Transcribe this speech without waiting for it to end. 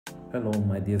Hello,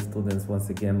 my dear students. Once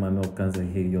again,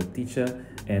 AfroKanza here, your teacher,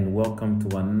 and welcome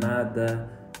to another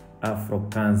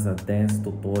AfroKanza dance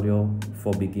tutorial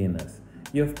for beginners.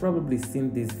 You have probably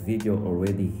seen this video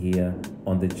already here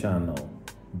on the channel,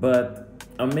 but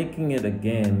I'm making it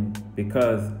again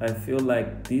because I feel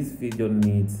like this video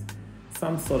needs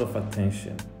some sort of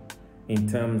attention in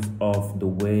terms of the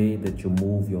way that you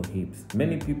move your hips.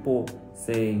 Many people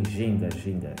say ginga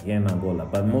here in Angola,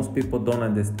 but most people don't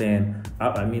understand.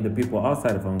 I mean, the people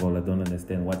outside of Angola don't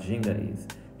understand what ginga is.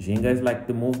 Ginga is like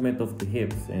the movement of the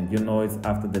hips, and you know it's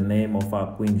after the name of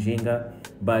our queen Ginga,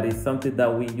 but it's something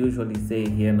that we usually say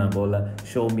here in Angola,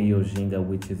 show me your ginga,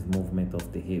 which is movement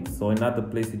of the hips. So in other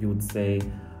places you would say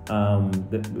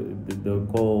the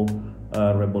call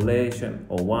revelation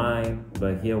or wine,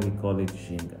 but here we call it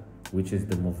ginga, which is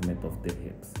the movement of the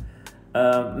hips.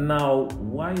 Now,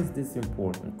 why is this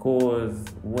important? Because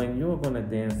when you're gonna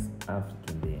dance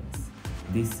African dance,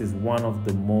 this is one of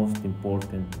the most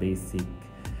important basic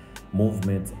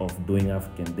movements of doing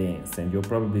African dance. And you'll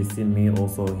probably seen me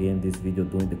also here in this video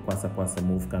doing the kwasa kwasa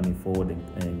move, coming forward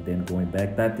and then going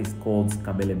back. That is called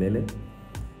skabelebele.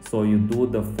 So you do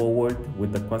the forward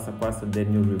with the kwasa kwasa,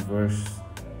 then you reverse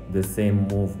the same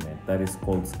movement. That is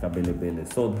called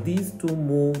skabelebele. So these two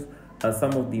moves are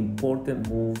some of the important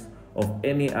moves of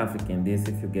any African dance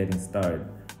if you're getting started.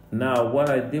 Now, what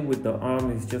I did with the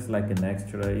arm is just like an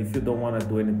extra. If you don't want to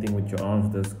do anything with your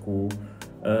arms, that's cool.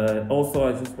 Also,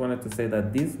 I just wanted to say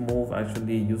that this move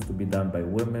actually used to be done by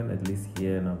women, at least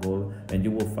here in Angola, and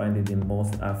you will find it in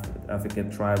most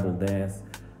African tribal dance.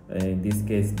 In this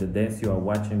case, the dance you are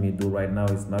watching me do right now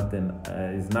is not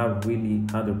really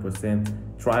 100%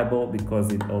 tribal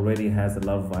because it already has a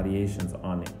lot of variations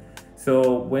on it.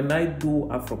 So when I do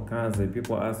AfroKanza,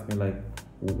 people ask me like,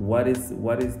 what is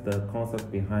the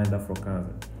concept behind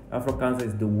AfroKanza? AfroKanza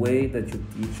is the way that you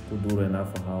teach kuduro and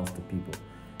Afro house to people.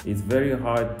 It's very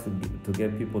hard to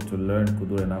get people to learn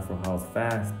kuduro and Afro house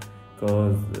fast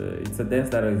because it's a dance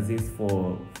that exists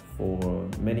for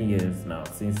many years now,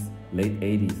 since late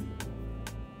 80s.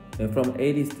 And from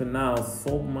 80s to now,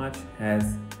 so much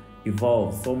has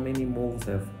evolved. So many moves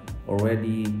have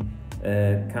already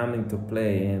come into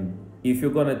play. And if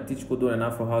you're gonna teach kuduro and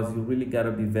Afro house, you really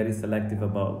gotta be very selective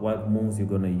about what moves you're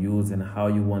gonna use and how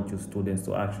you want your students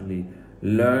to actually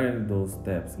learn those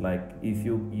steps. Like if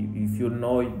you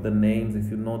know the names, if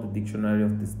you know the dictionary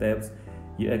of the steps,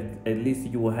 at least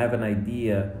you will have an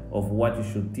idea of what you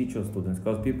should teach your students.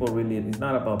 Because people really, it's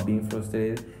not about being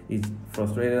frustrated. It's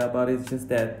frustrated about it. It's just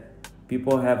that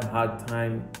people have a hard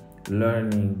time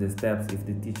learning the steps if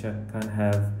the teacher can't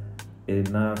have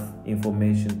enough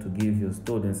information to give your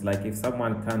students. Like if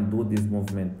someone can't do this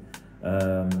movement,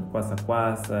 kwasa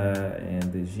kwasa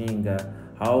and the ginga,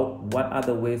 what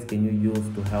other ways can you use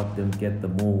to help them get the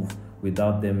move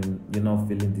without them,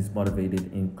 feeling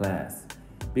dismotivated in class?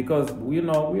 Because we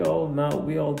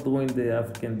all doing the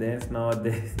African dance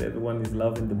nowadays. Everyone is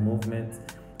loving the movement,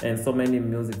 and so many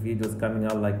music videos coming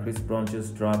out. Like Chris Brown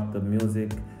just dropped the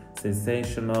music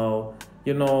Sensational,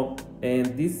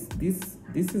 and this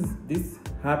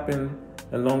happened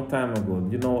a long time ago.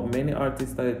 Many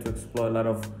artists started to explore a lot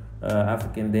of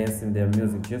African dance in their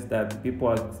music, just that people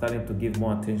are starting to give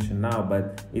more attention now,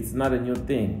 but it's not a new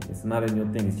thing. It's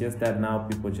just that now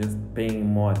people are just paying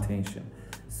more attention.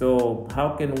 So how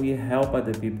can we help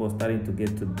other people starting to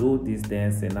get to do this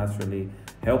dance and actually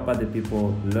help other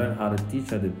people learn how to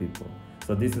teach other people?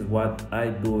 So this is what I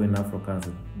do in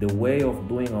AfroKanza. The way of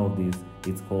doing all this,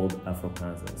 it's called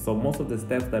AfroKanza. So most of the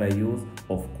steps that I use,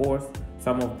 of course,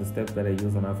 some of the steps that I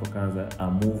use on AfroKanza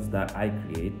are moves that I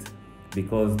create,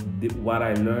 because what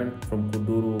I learned from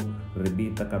kuduro,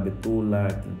 rebita, kabetula,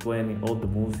 kintweni, all the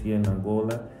moves here in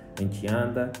Angola and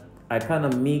Chianda, I kind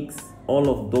of mix all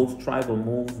of those tribal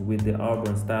moves with the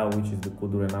urban style, which is the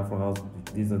kuduro and Afro house.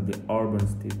 These are the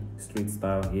urban street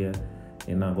style here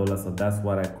in Angola. So that's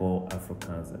what I call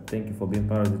AfroKanza. Thank you for being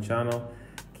part of the channel.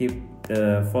 Keep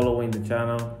following the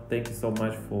channel. Thank you so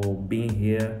much for being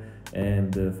here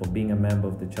and for being a member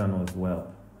of the channel as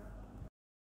well.